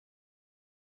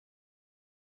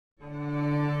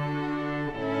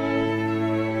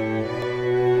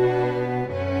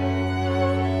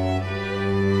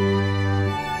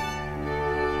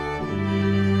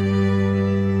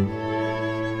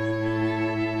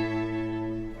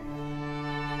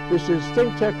This is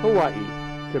ThinkTech Hawaii.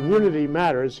 Community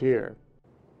matters here.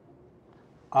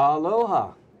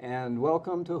 Aloha, and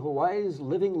welcome to Hawaii's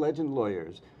Living Legend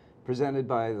Lawyers, presented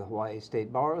by the Hawaii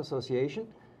State Bar Association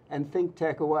and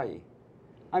ThinkTech Hawaii.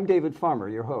 I'm David Farmer,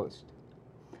 your host.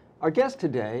 Our guest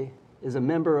today is a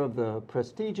member of the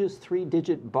prestigious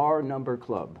three-digit bar number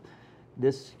club.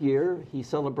 This year, he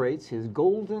celebrates his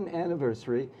golden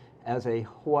anniversary as a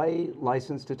Hawaii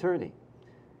licensed attorney.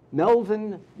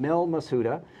 Melvin Mel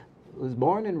Masuda was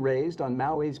born and raised on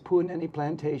Maui's Puanani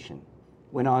Plantation,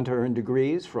 went on to earn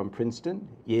degrees from Princeton,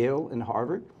 Yale, and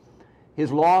Harvard.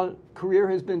 His law career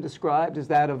has been described as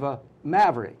that of a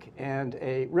maverick and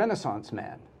a Renaissance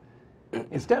man.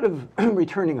 Instead of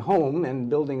returning home and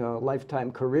building a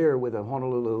lifetime career with a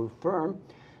Honolulu firm,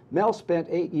 Mel spent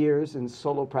 8 years in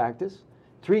solo practice,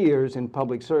 3 years in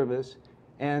public service,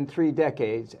 and 3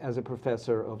 decades as a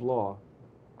professor of law.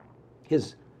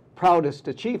 His proudest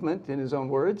achievement, in his own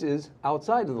words, is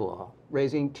outside of the law,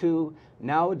 raising 2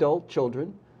 now adult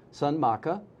children. Son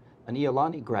Maka, an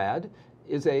Iolani grad,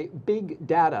 is a big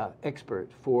data expert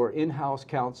for in-house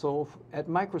counsel at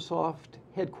Microsoft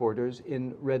headquarters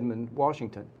in Redmond,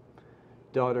 Washington.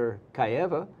 Daughter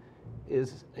Kaeva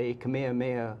is a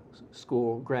Kamehameha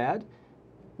School grad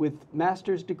with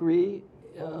master's degree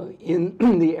in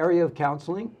the area of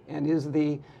counseling and is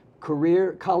the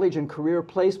college and career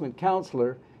placement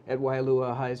counselor at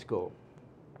Wailua High School.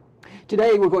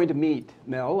 Today we're going to meet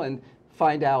Mel and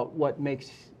find out what made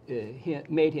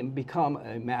him become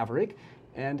a maverick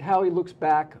and how he looks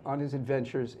back on his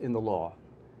adventures in the law,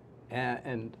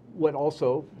 and what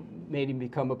also made him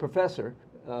become a professor.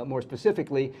 More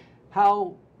specifically,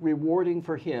 how rewarding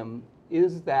for him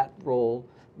is that role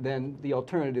than the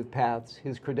alternative paths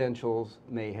his credentials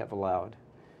may have allowed.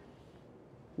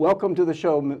 Welcome to the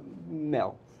show,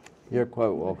 Mel. You're quite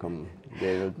welcome,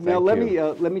 David. Thank Mel, you.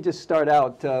 let me just start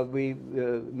out. We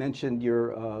mentioned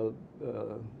your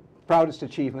proudest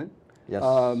achievement. Yes,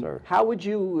 sir. How would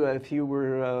you, if you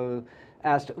were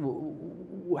asked,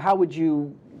 how would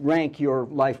you rank your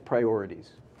life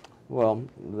priorities? Well,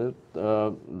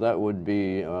 that would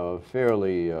be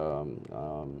fairly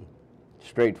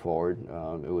straightforward.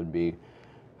 It would be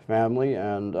family,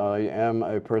 and I am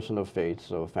a person of faith,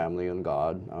 so family and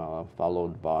God,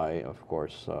 followed by, of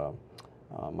course,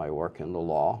 my work in the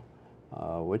law,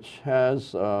 which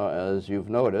has, as you've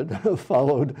noted,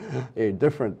 followed a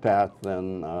different path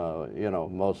than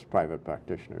most private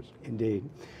practitioners. Indeed.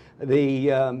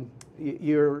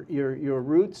 Your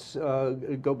roots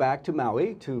go back to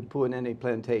Maui, to Puanani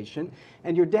Plantation,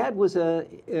 and your dad was an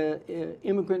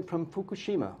immigrant from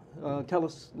Fukushima. Tell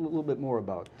us a little bit more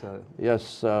about.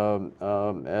 Yes,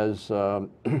 as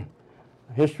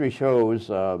history shows,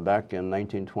 back in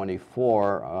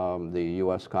 1924, the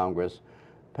U.S. Congress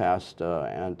passed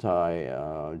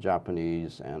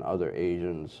Anti-Japanese and Other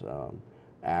Asians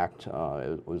Act.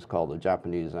 It was called the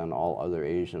Japanese and All Other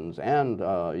Asians, and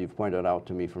you've pointed out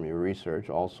to me from your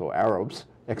research also Arabs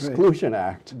Exclusion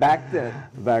Act. Back then.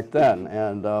 Back then,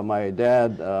 and my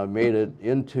dad made it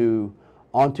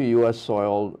onto U.S.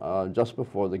 soil just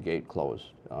before the gate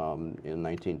closed in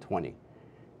 1920,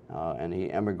 and he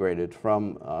emigrated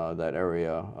from that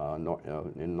area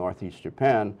in northeast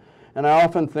Japan. And I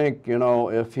often think,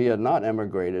 if he had not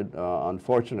emigrated,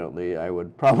 unfortunately, I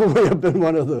would probably have been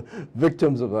one of the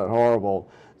victims of that horrible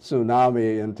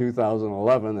tsunami in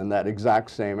 2011 in that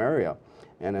exact same area.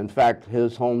 And in fact,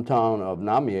 his hometown of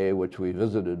Namie, which we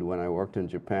visited when I worked in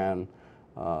Japan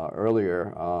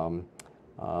earlier,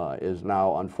 is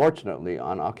now unfortunately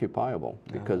unoccupiable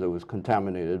because it was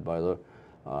contaminated by the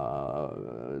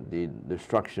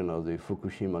destruction of the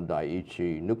Fukushima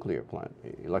Daiichi nuclear plant,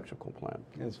 the electrical plant.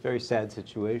 It's a very sad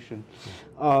situation.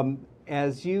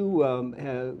 As you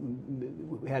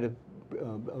had a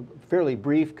fairly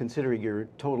brief, considering your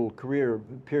total career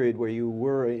period where you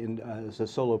were as a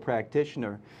solo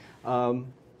practitioner,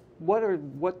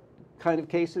 what kind of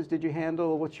cases did you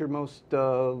handle? What's your most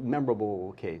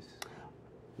memorable case?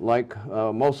 Like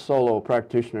most solo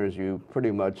practitioners, you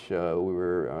pretty much, we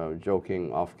were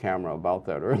joking off camera about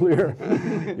that earlier,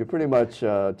 you pretty much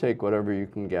take whatever you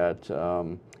can get.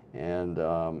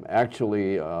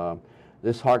 Actually,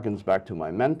 this harkens back to my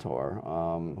mentor,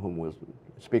 whom we'll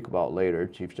speak about later,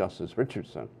 Chief Justice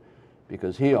Richardson,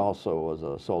 because he also was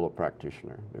a solo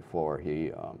practitioner before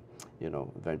he,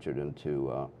 ventured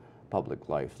into public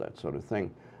life, that sort of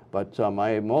thing. But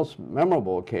my most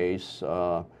memorable case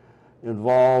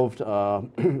involved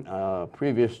a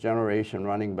previous generation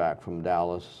running back from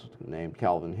Dallas named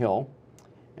Calvin Hill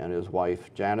and his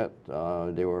wife Janet.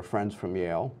 They were friends from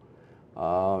Yale.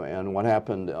 And what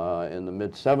happened in the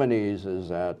mid-'70s is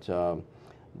that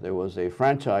there was a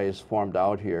franchise formed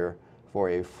out here for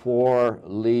a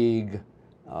 4-league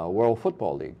World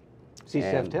Football League.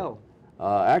 CCFTEL.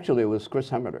 Actually, it was Chris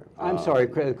Hemmeter. I'm sorry,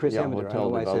 Chris yeah, Hemmeter. I hotel don't know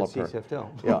why I said developer. CCFTEL.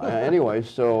 Yeah, anyway,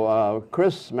 so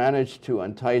Chris managed to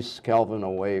entice Calvin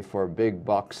away for big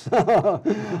bucks,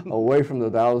 away from the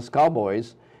Dallas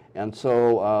Cowboys. And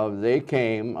so they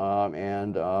came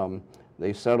and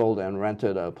they settled and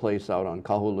rented a place out on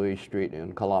Kahului Street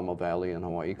in Kalama Valley in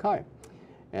Hawaii Kai.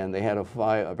 And they had a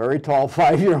very tall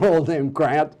 5-year-old named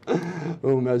Grant,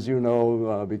 whom, as you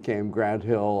know, became Grant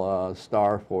Hill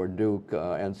star for Duke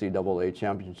NCAA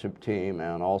championship team,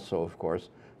 and also, of course,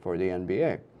 for the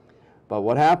NBA. But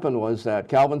what happened was that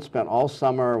Calvin spent all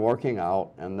summer working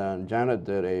out, and then Janet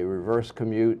did a reverse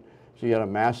commute. She had a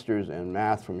master's in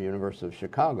math from University of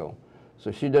Chicago. So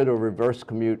she did a reverse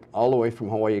commute all the way from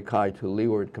Hawaii Kai to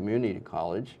Leeward Community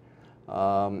College.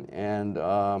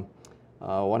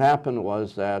 What happened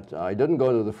was that I didn't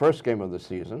go to the first game of the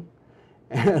season,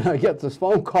 and I get this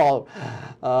phone call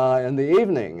in the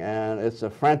evening, and it's a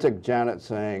frantic Janet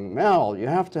saying, "Mel, you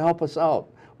have to help us out.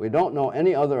 We don't know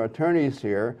any other attorneys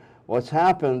here. What's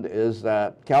happened is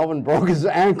that Calvin broke his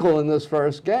ankle in this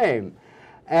first game,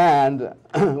 and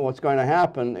what's going to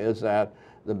happen is that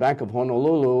the Bank of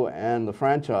Honolulu and the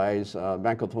franchise,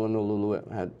 Bank of Honolulu,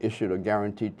 had issued a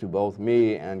guarantee to both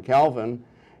me and Calvin,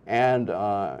 and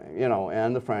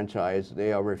and the franchise.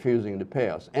 They are refusing to pay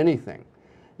us anything.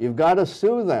 You've got to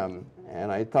sue them."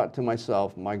 And I thought to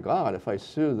myself, my God, if I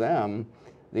sue them,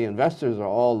 the investors are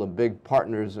all the big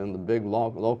partners in the big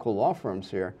local law firms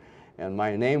here, and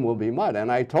my name will be mud.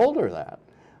 And I told her that,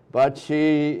 but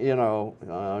she,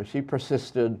 she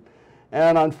persisted.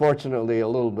 And unfortunately, a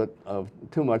little bit of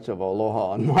too much of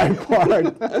aloha on my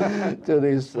part to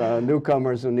these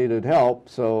newcomers who needed help.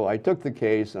 So I took the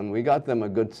case, and we got them a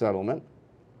good settlement.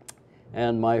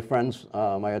 And my friends,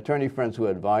 my attorney friends who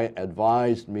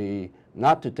advised me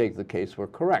not to take the case were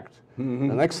correct. Mm-hmm.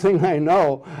 The next thing I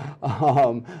know,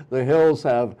 the Hills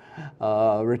have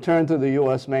returned to the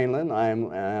U.S. mainland,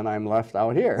 and I'm left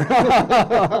out here.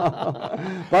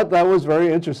 But that was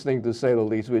very interesting, to say the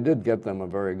least. We did get them a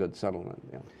very good settlement.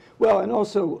 Yeah. Well, and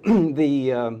also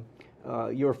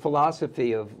your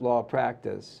philosophy of law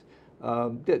practice.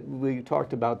 We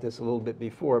talked about this a little bit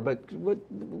before, but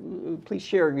please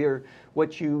share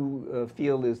what you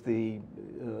feel is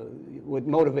what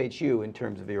motivates you in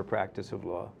terms of your practice of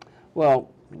law. Well,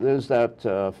 there's that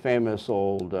famous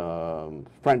old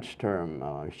French term,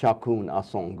 chacun à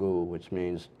son goût, which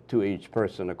means to each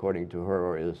person according to her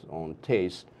or his own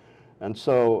taste. And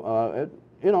so,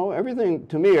 everything,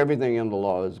 to me, everything in the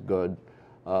law is good.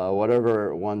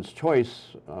 Whatever one's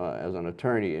choice as an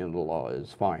attorney in the law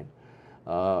is fine.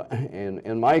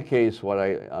 In my case,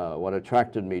 what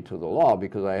attracted me to the law,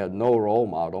 because I had no role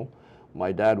model.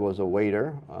 My dad was a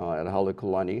waiter at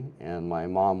Halekulani, and my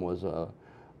mom was a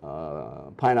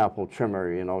pineapple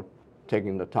trimmer,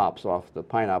 taking the tops off the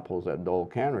pineapples at Dole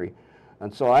Cannery.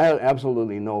 And so I had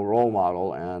absolutely no role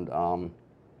model, and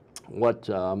what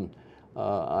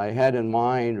I had in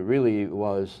mind really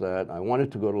was that I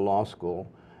wanted to go to law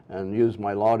school and use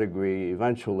my law degree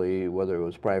eventually, whether it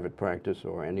was private practice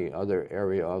or any other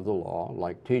area of the law,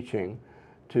 like teaching,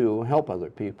 to help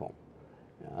other people.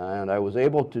 And I was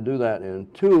able to do that in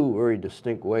two very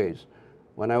distinct ways.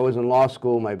 When I was in law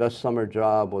school, my best summer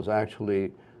job was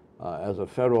actually as a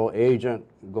federal agent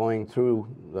going through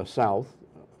the South,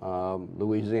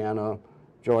 Louisiana,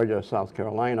 Georgia, South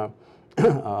Carolina,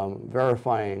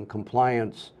 verifying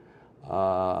compliance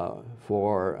for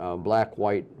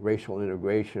black-white racial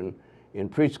integration in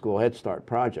preschool Head Start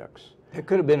projects. It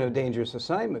could have been a dangerous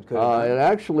assignment, couldn't it? It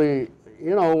actually,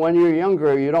 when you're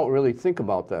younger, you don't really think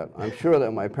about that. I'm sure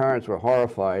that my parents were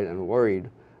horrified and worried,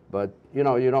 but you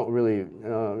don't really,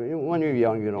 when you're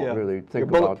young, you don't really think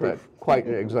about that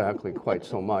quite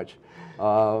so much.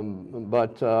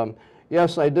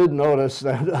 Yes, I did notice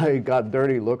that I got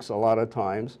dirty looks a lot of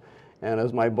times. And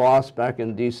as my boss back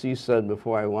in DC said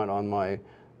before I went on my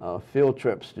field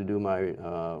trips to do my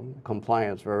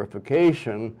compliance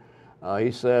verification,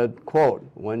 he said, quote,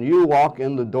 "When you walk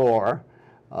in the door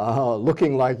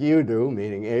looking like you do,"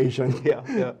 meaning Asian,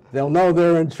 they'll know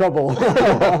they're in trouble.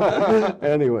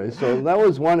 Anyway, so that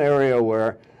was one area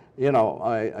where,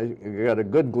 I got a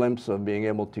good glimpse of being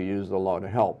able to use the law to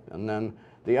help. And then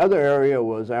the other area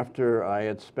was after I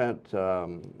had spent,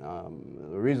 the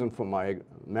reason for my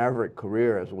Maverick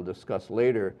career, as we'll discuss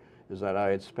later, is that I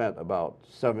had spent about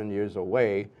 7 years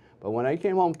away. But when I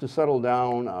came home to settle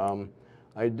down,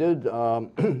 I did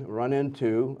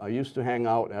I used to hang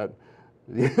out at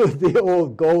the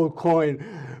old gold coin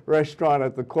restaurant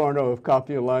at the corner of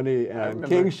Kapiolani and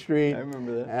King Street. I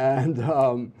remember that. And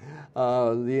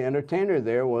the entertainer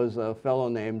there was a fellow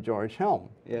named George Helm.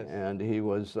 Yes. And he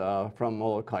was from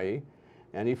Molokai.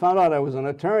 And he found out I was an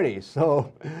attorney.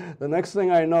 So the next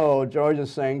thing I know, George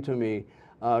is saying to me,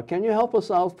 can you help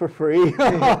us out for free?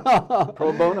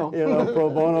 Pro bono. You know, pro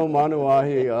bono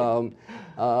manuahi.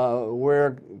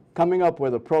 We're coming up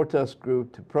with a protest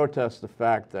group to protest the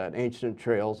fact that ancient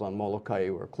trails on Molokai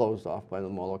were closed off by the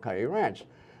Molokai Ranch.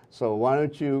 So why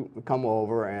don't you come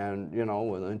over and, you know,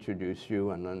 we'll introduce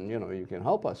you and then, you know, you can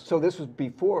help us. So this was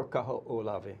before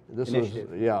Kaho'olawe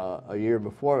initiative. Was, yeah, a year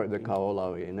before the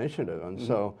Kaho'olawe initiative. And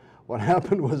so what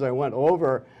happened was I went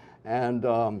over and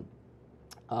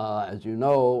as you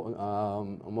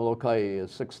know, Molokai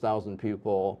is 6,000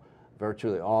 people,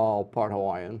 virtually all part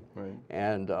Hawaiian. Right.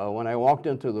 And when I walked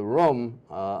into the room,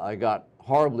 I got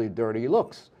horribly dirty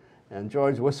looks. And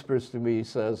George whispers to me, he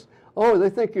says, oh, they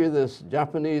think you're this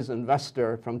Japanese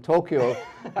investor from Tokyo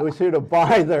who's here to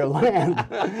buy their land.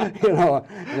 You know,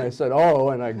 and I said,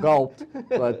 oh, and I gulped.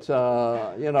 But,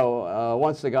 you know,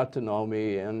 once they got to know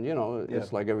me, and, you know,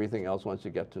 it's like everything else, once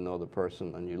you get to know the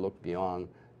person and you look beyond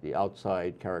the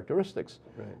outside characteristics.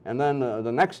 Right. And then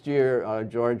the next year,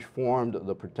 George formed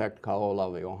the Protect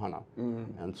Kaho'olawe Ohana.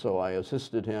 And so I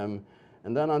assisted him.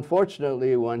 And then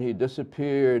unfortunately, when he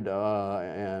disappeared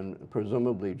and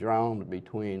presumably drowned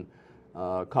between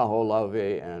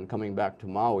Kaho'olawe and coming back to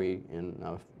Maui in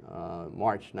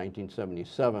March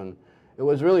 1977, it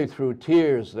was really through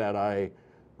tears that I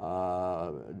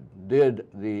did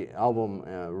the album,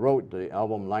 wrote the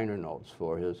album liner notes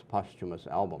for his posthumous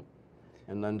album.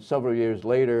 And then several years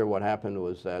later, what happened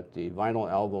was that the vinyl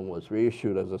album was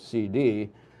reissued as a CD,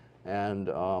 and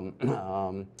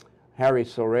Harry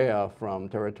Sorea from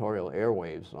Territorial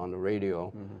Airwaves on the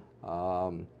radio,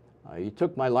 he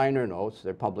took my liner notes,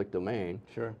 they're public domain,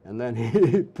 and then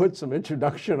he put some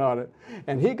introduction on it,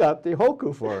 and he got the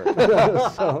Hoku for it.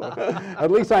 So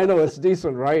at least I know it's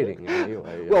decent writing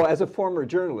anyway. Well, as a former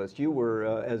journalist, you were,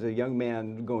 as a young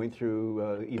man going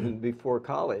through, even before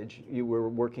college, you were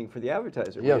working for the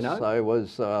Advertiser, were yes, you not? I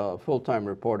was a full-time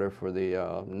reporter for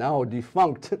the now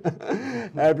defunct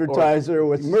Advertiser,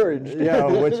 which merged. Yeah,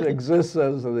 which exists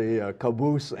as the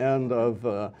caboose end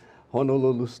of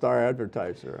Honolulu Star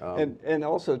Advertiser. And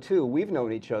also, too, we've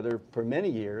known each other for many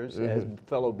years as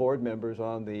fellow board members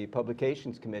on the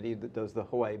publications committee that does the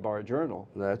Hawaii Bar Journal.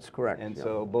 That's correct. And yeah,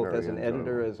 so both as an very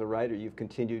editor, as a writer, you've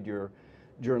continued your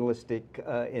journalistic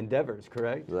endeavors,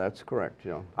 correct? That's correct,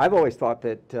 yeah. I've always thought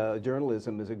that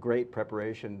journalism is a great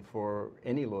preparation for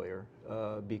any lawyer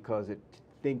because it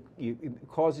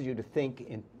causes you to think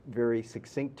in very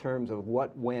succinct terms of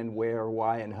what, when, where,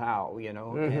 why, and how, you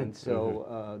know, and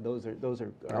so those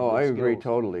are Oh, I agree skills.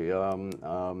 totally.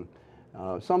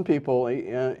 Some people,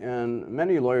 and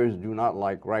many lawyers do not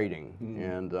like writing,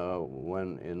 and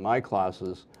when in my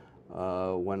classes,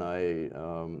 when I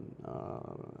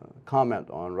comment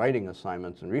on writing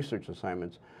assignments and research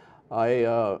assignments,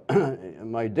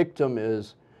 my dictum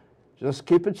is just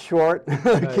keep it short,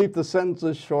 keep the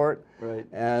sentences short,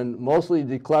 and mostly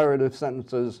declarative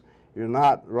sentences. You're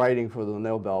not writing for the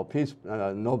Nobel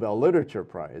Literature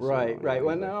Prize. Right, right.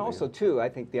 Well, and also, too, I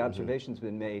think the observation's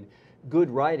been made, good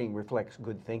writing reflects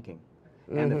good thinking.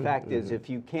 And the fact is, if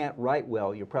you can't write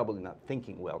well, you're probably not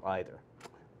thinking well either.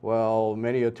 Well,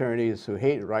 many attorneys who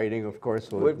hate writing, of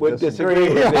course, would disagree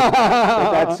with it.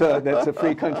 But that's a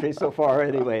free country so far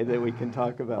anyway that we can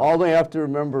talk about. All they have to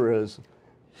remember is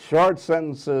short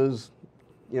sentences,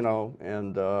 you know,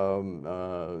 and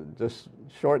just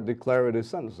short declarative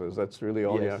sentences. That's really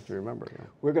all you have to remember. Yeah.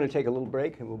 We're going to take a little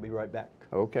break and we'll be right back.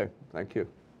 Okay, thank you.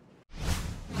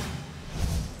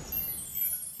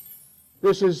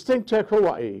 This is ThinkTech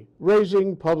Hawaii,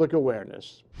 raising public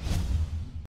awareness.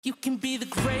 You can be the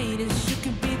greatest, you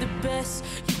can be the best,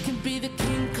 you can be the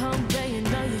King Kong banging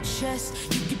on your chest.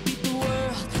 You can beat the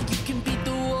world, you can beat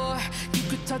the war, you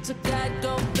could talk to God,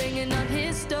 go banging on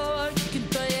his door. You can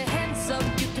throw your hands up,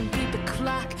 you can beat the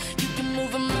clock, you can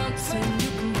move a mountain, you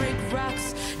can break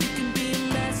rocks, you can be a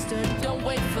master, don't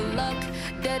wait for luck.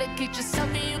 Dedicate yourself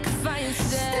and you can find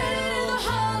yourself. Standing in the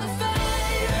Hall of Fame.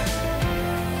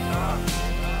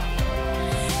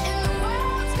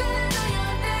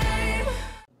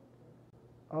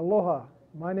 Aloha,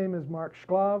 my name is Mark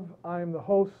Shklav. I am the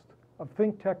host of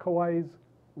ThinkTech Hawaii's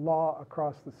Law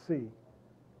Across the Sea.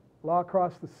 Law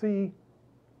Across the Sea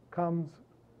comes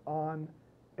on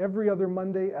every other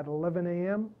Monday at 11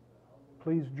 a.m.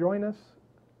 Please join us.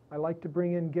 I like to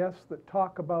bring in guests that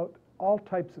talk about all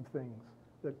types of things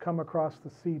that come across the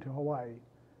sea to Hawaii.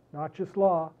 Not just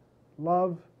law,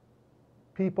 love,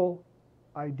 people,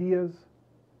 ideas,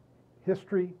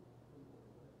 history.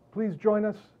 Please join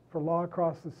us for Law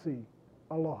Across the Sea.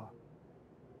 Aloha.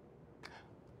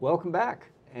 Welcome back.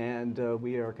 And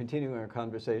we are continuing our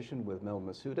conversation with Mel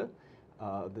Masuda,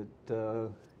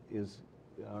 that is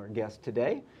our guest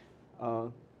today.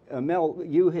 Mel,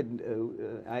 you had,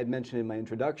 I had mentioned in my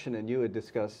introduction, and you had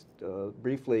discussed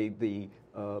briefly the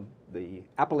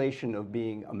appellation of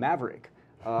being a maverick.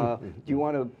 Do you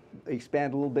want to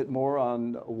expand a little bit more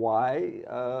on why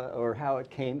or how it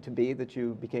came to be that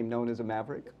you became known as a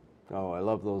maverick? Oh, I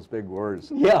love those big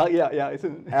words. Yeah, yeah, yeah.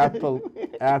 Isn't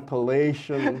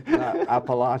Appellation, not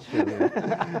Appalachian,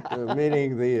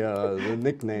 meaning the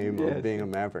nickname Yes. of being a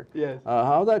maverick. Yes.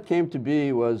 How that came to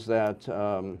be was that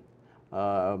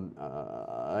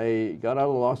I got out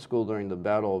of law school during the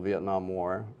Battle of Vietnam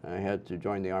War. I had to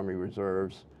join the Army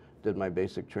Reserves, did my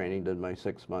basic training, did my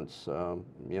 6 months,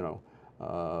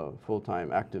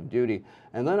 full-time active duty.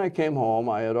 And then I came home.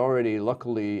 I had already,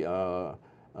 luckily,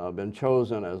 been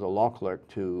chosen as a law clerk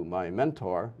to my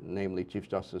mentor, namely Chief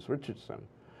Justice Richardson.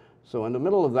 So in the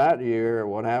middle of that year,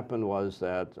 what happened was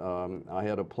that I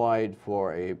had applied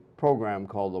for a program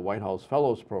called the White House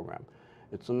Fellows Program.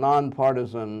 It's a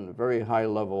nonpartisan, very high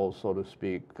level, so to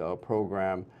speak,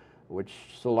 program which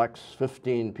selects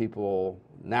 15 people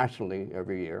nationally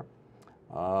every year.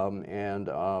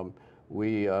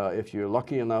 If you're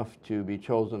lucky enough to be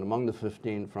chosen among the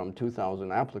 15 from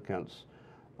 2,000 applicants,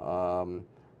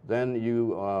 then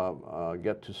you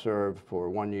get to serve for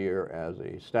 1 year as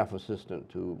a staff assistant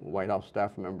to White House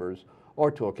staff members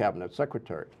or to a cabinet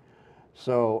secretary.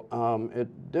 So it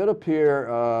did appear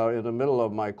in the middle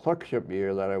of my clerkship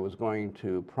year that I was going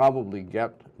to probably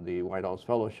get the White House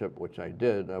Fellowship, which I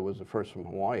did. I was the first from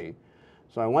Hawaii.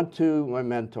 So I went to my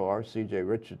mentor, C.J.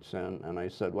 Richardson, and I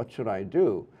said, what should I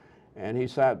do? And he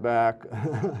sat back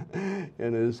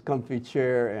in his comfy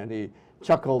chair and he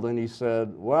chuckled and he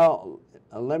said, well,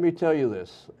 let me tell you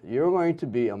this. You're going to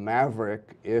be a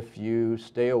maverick if you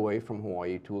stay away from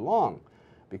Hawaii too long.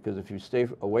 Because if you stay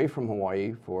away from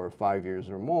Hawaii for 5 years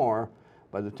or more,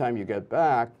 by the time you get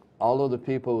back, all of the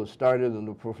people who started in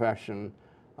the profession,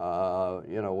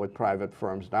 with private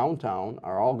firms downtown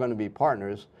are all going to be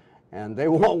partners, and they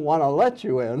won't want to let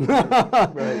you in.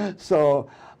 Right. So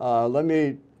let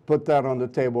me put that on the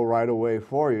table right away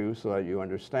for you so that you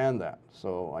understand that.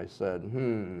 So I said,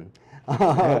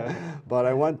 But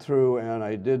I went through and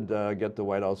I did get the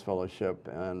White House Fellowship,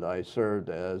 and I served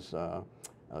as a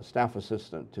staff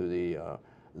assistant to the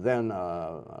then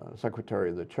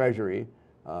Secretary of the Treasury,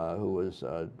 who was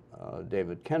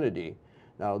David Kennedy.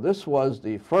 Now this was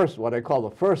the first, what I call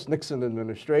the first Nixon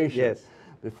administration. Yes.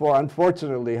 Before,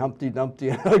 unfortunately, Humpty Dumpty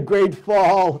had a great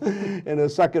fall in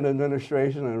his second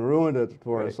administration and ruined it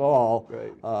for us all.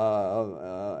 Right.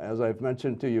 As I've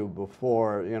mentioned to you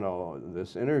before,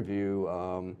 this interview,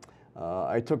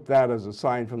 I took that as a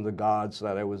sign from the gods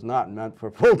that I was not meant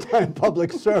for full-time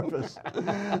public service.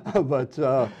 But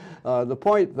the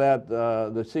point that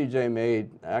the CJ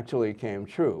made actually came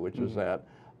true, which was that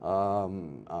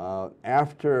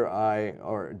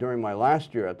during my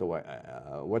last year at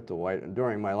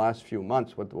during my last few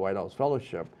months with the White House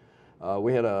Fellowship,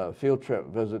 we had a field trip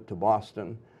visit to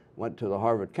Boston, went to the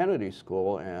Harvard Kennedy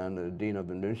School, and the Dean of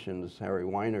Admissions, Harry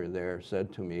Weiner there,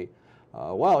 said to me,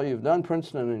 well, you've done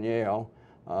Princeton and Yale.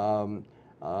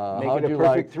 Make it a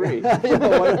perfect three.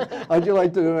 How'd you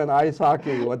like to do an ice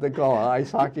hockey, what they call an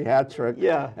ice hockey hat trick,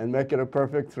 and make it a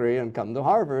perfect three and come to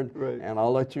Harvard, and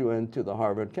I'll let you into the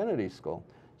Harvard Kennedy School.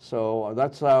 So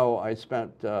that's how I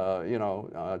spent,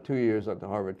 2 years at the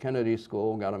Harvard Kennedy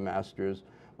School, got a master's.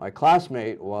 My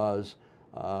classmate was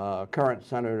current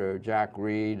Senator Jack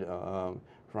Reed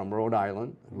from Rhode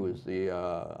Island, who is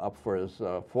up for his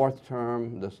fourth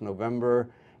term this November.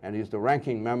 And he's the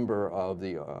ranking member of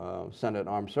the Senate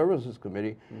Armed Services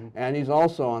Committee, and he's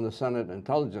also on the Senate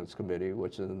Intelligence Committee,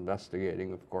 which is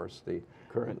investigating, of course, the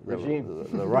current regime,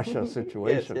 the Russia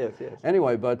situation. Yes.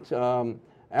 Anyway, but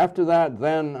after that,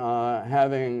 then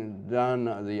having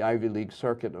done the Ivy League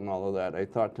circuit and all of that, I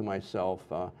thought to myself,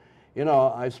 I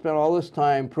spent all this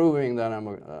time proving that I'm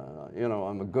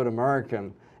a good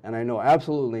American, and I know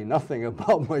absolutely nothing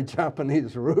about my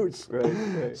Japanese roots.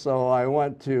 Right. So I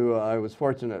was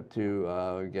fortunate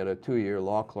to get a 2-year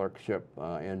law clerkship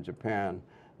in Japan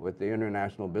with the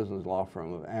international business law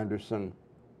firm of Anderson,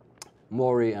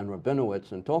 Mori, and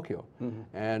Rabinowitz in Tokyo.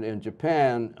 And in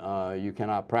Japan, you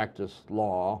cannot practice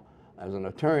law as an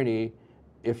attorney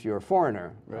if you're a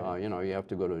foreigner. Right. You have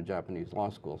to go to a Japanese law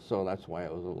school. So that's why I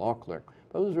was a law clerk.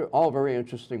 But it was all very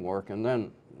interesting work. And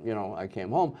then I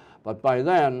came home, but by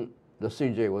then the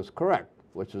CJ was correct.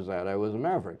 which is that I was a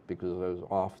Maverick because I was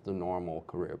off the normal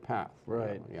career path.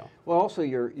 Right. Yeah. Well, also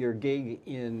your gig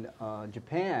in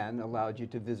Japan allowed you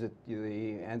to visit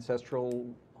the ancestral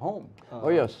home. Oh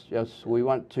yes, yes. We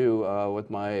went to with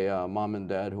my mom and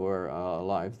dad who are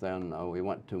alive then. We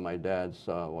went to my dad's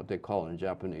what they call in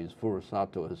Japanese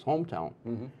furusato, his hometown,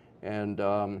 and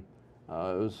it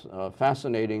was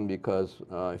fascinating because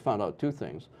I found out two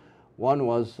things. One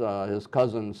was his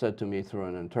cousin said to me through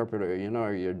an interpreter, you know,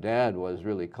 your dad was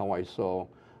really kawaiso,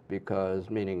 because,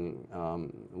 meaning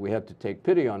we had to take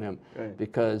pity on him, right,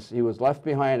 because he was left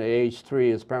behind at age 3.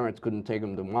 His parents couldn't take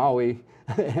him to Maui,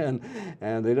 and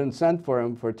they didn't send for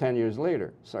him for 10 years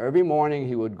later. So every morning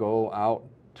he would go out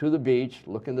to the beach,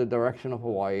 look in the direction of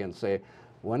Hawaii, and say,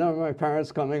 when are my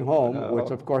parents coming home? Which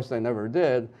of course they never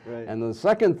did. Right. And the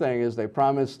second thing is they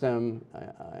promised him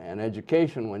an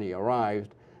education when he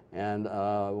arrived. And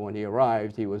when he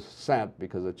arrived, he was sent,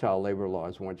 because the child labor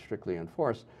laws weren't strictly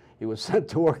enforced, he was sent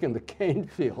to work in the cane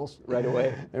fields. Right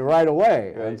away. Right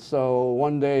away. Right. And so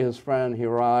one day his friend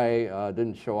Hirai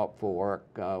didn't show up for work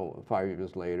 5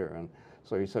 years later. And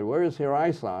so he said, where is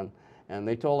Hirai-san? And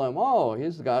they told him, oh,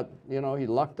 he's got, you know, he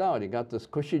lucked out. He got this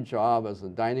cushy job as a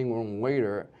dining room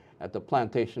waiter at the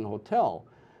Plantation Hotel.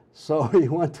 So he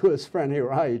went to his friend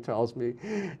Hirai, he tells me,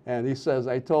 and he says,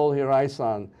 I told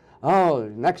Hirai-san, oh,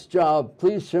 next job,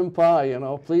 please shimpa, you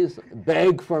know, please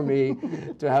beg for me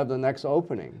to have the next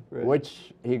opening, right,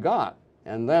 which he got.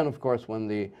 And then, of course, when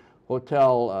the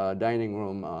hotel dining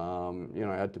room, you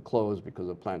know, had to close because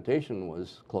the plantation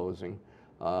was closing,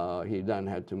 he then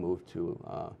had to move to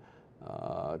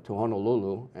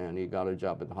Honolulu, and he got a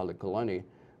job at Halekulani.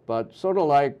 But sort of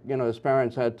like, you know, his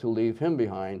parents had to leave him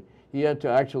behind, he had to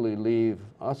actually leave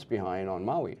us behind on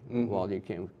Maui while he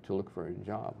came to look for a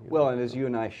job. Well, and as you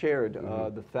and I shared,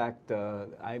 the fact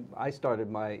I started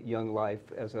my young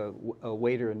life as a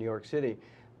waiter in New York City,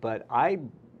 but I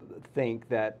think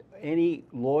that any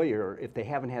lawyer, if they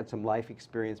haven't had some life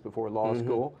experience before law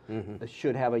school,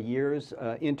 should have a year's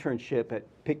internship at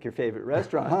pick your favorite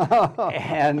restaurant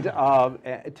and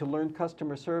to learn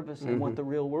customer service and what the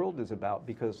real world is about,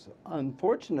 because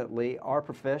unfortunately our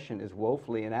profession is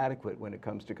woefully inadequate when it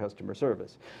comes to customer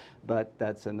service. But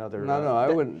that's another... No,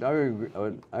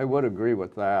 I would agree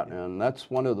with that, and that's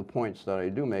one of the points that I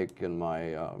do make in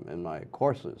my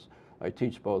courses. I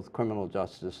teach both criminal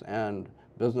justice and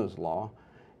business law.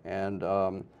 And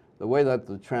the way that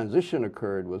the transition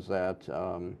occurred was that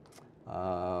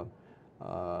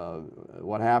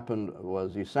what happened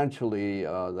was essentially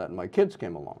that my kids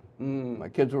came along. My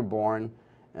kids were born,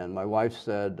 and my wife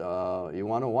said, you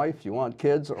want a wife? You want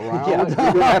kids around? Yeah, you're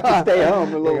going to have to stay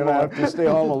home a little more. You're going to have to stay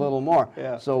home a little more.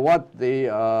 Yeah. So what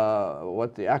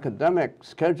the academic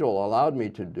schedule allowed me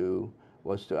to do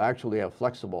was to actually have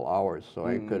flexible hours, so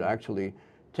I could actually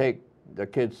take the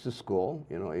kids to school,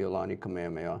 you know, Iolani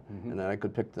Kamehameha, and then I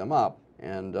could pick them up.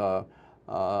 And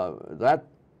that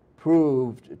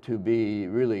proved to be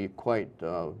really quite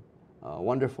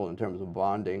wonderful in terms of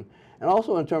bonding, and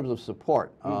also in terms of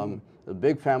support. The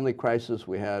big family crisis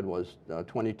we had was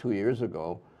 22 years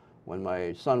ago, when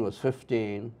my son was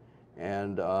 15,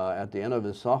 and at the end of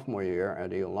his sophomore year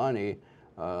at Iolani,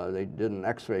 they did an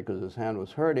x-ray because his hand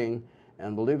was hurting.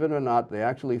 And believe it or not, they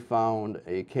actually found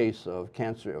a case of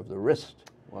cancer of the wrist.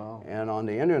 Wow. And on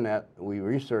the internet, we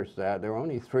researched that. There were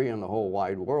only 3 in the whole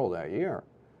wide world that year.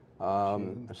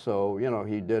 So, you know,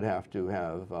 he did have to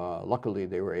have, luckily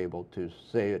they were able to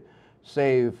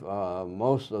save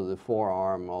most of the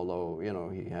forearm, although, you know,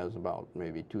 he has about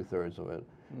maybe 2/3 of it.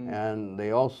 And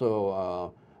they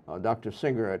also, Dr.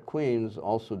 Singer at Queens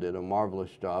also did a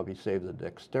marvelous job. He saved the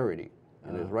dexterity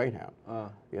in his right hand.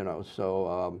 You know,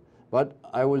 so... but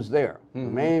I was there. The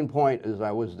main point is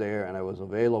I was there and I was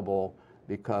available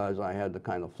because I had the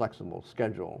kind of flexible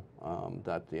schedule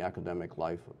that the academic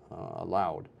life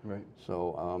allowed. Right. So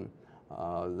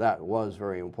that was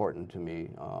very important to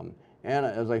me. And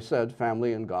as I said,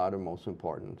 family and God are most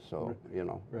important. So, you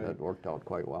know, that worked out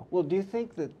quite well. Well, do you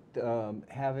think that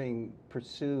having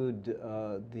pursued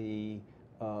the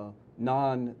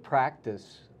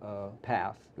non-practice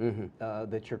path,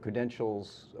 that your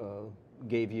credentials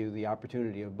gave you the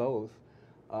opportunity of both,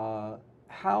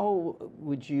 how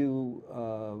would you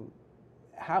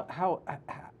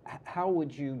how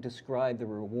would you describe the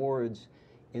rewards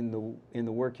in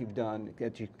the work you've done,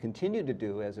 that you continue to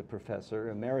do as a professor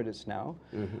emeritus now,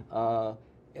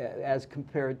 as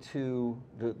compared to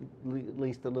at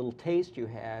least the little taste you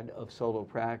had of solo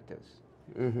practice?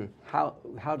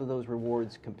 How do those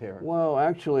rewards compare? Well,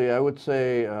 actually, I would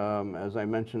say, as I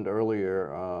mentioned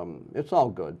earlier, it's all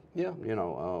good. Yeah. You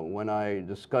know, when I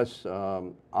discuss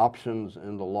options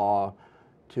in the law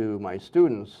to my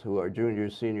students who are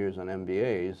juniors, seniors, and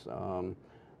MBAs,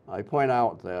 I point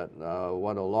out that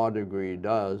what a law degree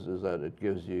does is that it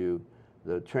gives you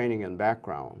the training and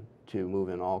background to move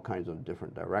in all kinds of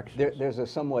different directions. There's a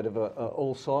somewhat of a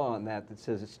old saw on that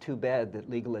says it's too bad that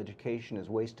legal education is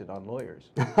wasted on lawyers.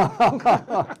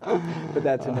 But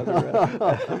that's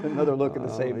another look at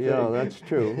the same thing. Yeah, that's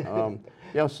true.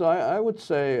 Yeah, so I would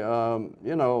say,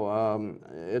 you know,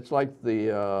 it's like the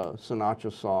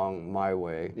Sinatra song, My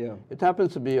Way. Yeah. It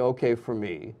happens to be okay for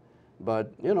me,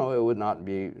 but, you know, it would not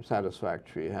be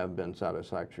satisfactory, have been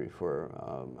satisfactory for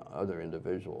other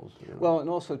individuals. You know. Well, and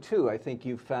also, too, I think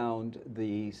you found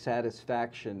the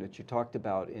satisfaction that you talked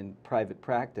about in private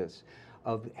practice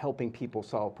of helping people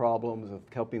solve problems, of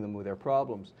helping them with their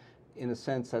problems. In a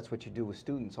sense, that's what you do with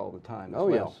students all the time as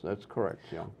well. Yes, that's correct,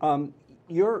 yeah.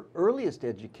 Your earliest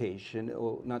education,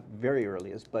 well, not very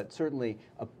earliest, but certainly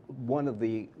one of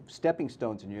the stepping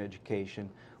stones in your education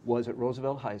was at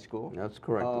Roosevelt High School. That's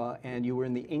correct. And you were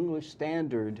in the English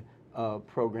Standard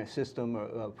program.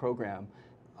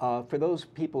 For those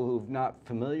people who're not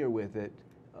familiar with it,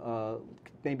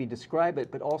 maybe describe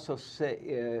it, but also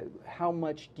say how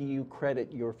much do you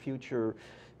credit your future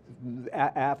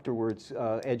afterwards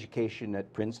education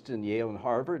at Princeton, Yale, and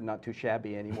Harvard, not too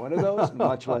shabby any one of those,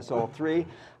 much less all three,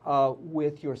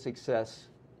 with your success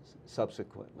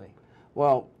subsequently?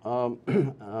 Well,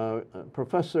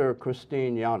 Professor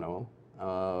Christine Yano,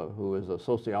 who is a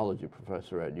sociology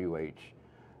professor at UH,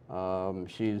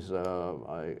 she's,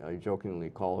 I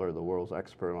jokingly call her the world's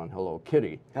expert on Hello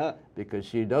Kitty, because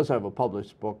she does have a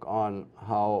published book on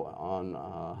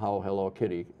how Hello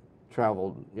Kitty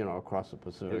traveled, you know, across the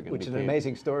Pacific. Which is an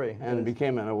amazing story. And it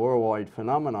became a worldwide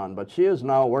phenomenon. But she is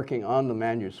now working on the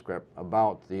manuscript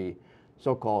about the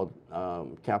so-called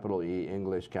capital E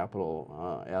English,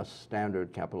 capital S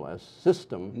standard, capital S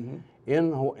system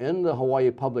in the Hawaii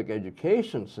public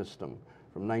education system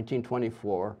from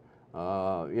 1924,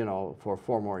 you know, for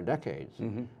 4 more decades.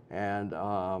 And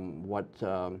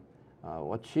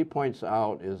what she points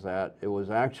out is that it was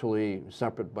actually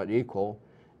separate but equal,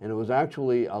 and it was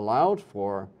actually allowed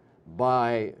for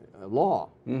by law.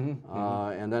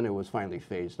 And then it was finally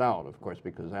phased out, of course,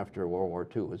 because after World War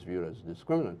II it was viewed as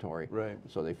discriminatory. Right.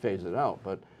 So they phased it out.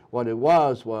 But what it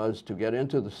was to get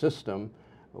into the system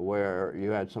where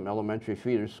you had some elementary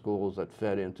feeder schools that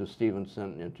fed into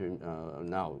Stevenson, into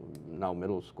now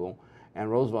middle school,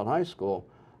 and Roosevelt High School,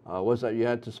 was that you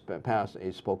had to pass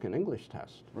a spoken English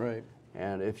test. Right.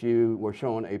 And if you were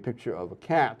shown a picture of a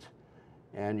cat,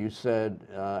 and you said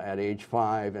at age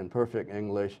 5 in perfect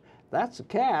English, "That's a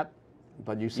cat,"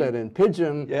 but you said in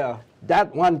pidgin,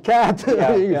 "That one cat,"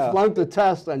 you flunked the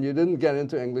test and you didn't get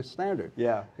into English Standard.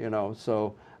 Yeah. You know,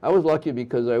 so I was lucky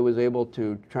because I was able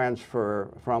to transfer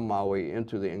from Maui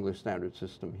into the English Standard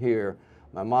system here.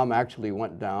 My mom actually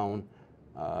went down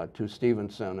to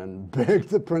Stevenson and begged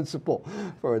the principal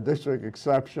for a district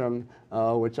exception,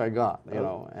 which I got, you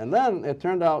know. And then it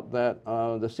turned out that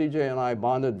the CJ and I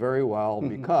bonded very well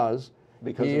because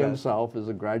he himself is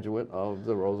a graduate of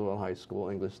the Roosevelt High School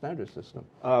English Standard System.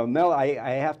 Mel, I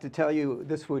have to tell you,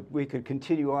 we could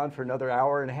continue on for another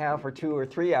hour and a half or 2 or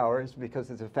 3 hours because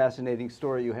it's a fascinating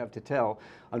story you have to tell.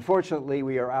 Unfortunately,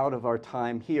 we are out of our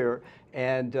time here,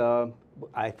 and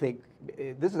I think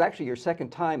this is actually your second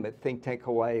time at ThinkTech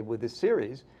Hawaii with this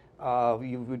series.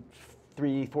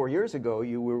 3-4 years ago,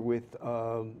 you were with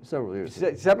several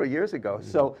years ago.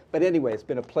 So, but anyway, it's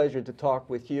been a pleasure to talk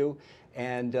with you,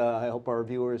 and I hope our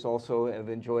viewers also have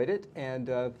enjoyed it. And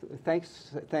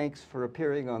thanks for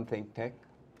appearing on ThinkTech,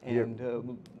 and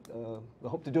I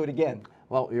hope to do it again.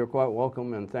 Well, you're quite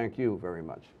welcome, and thank you very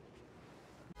much.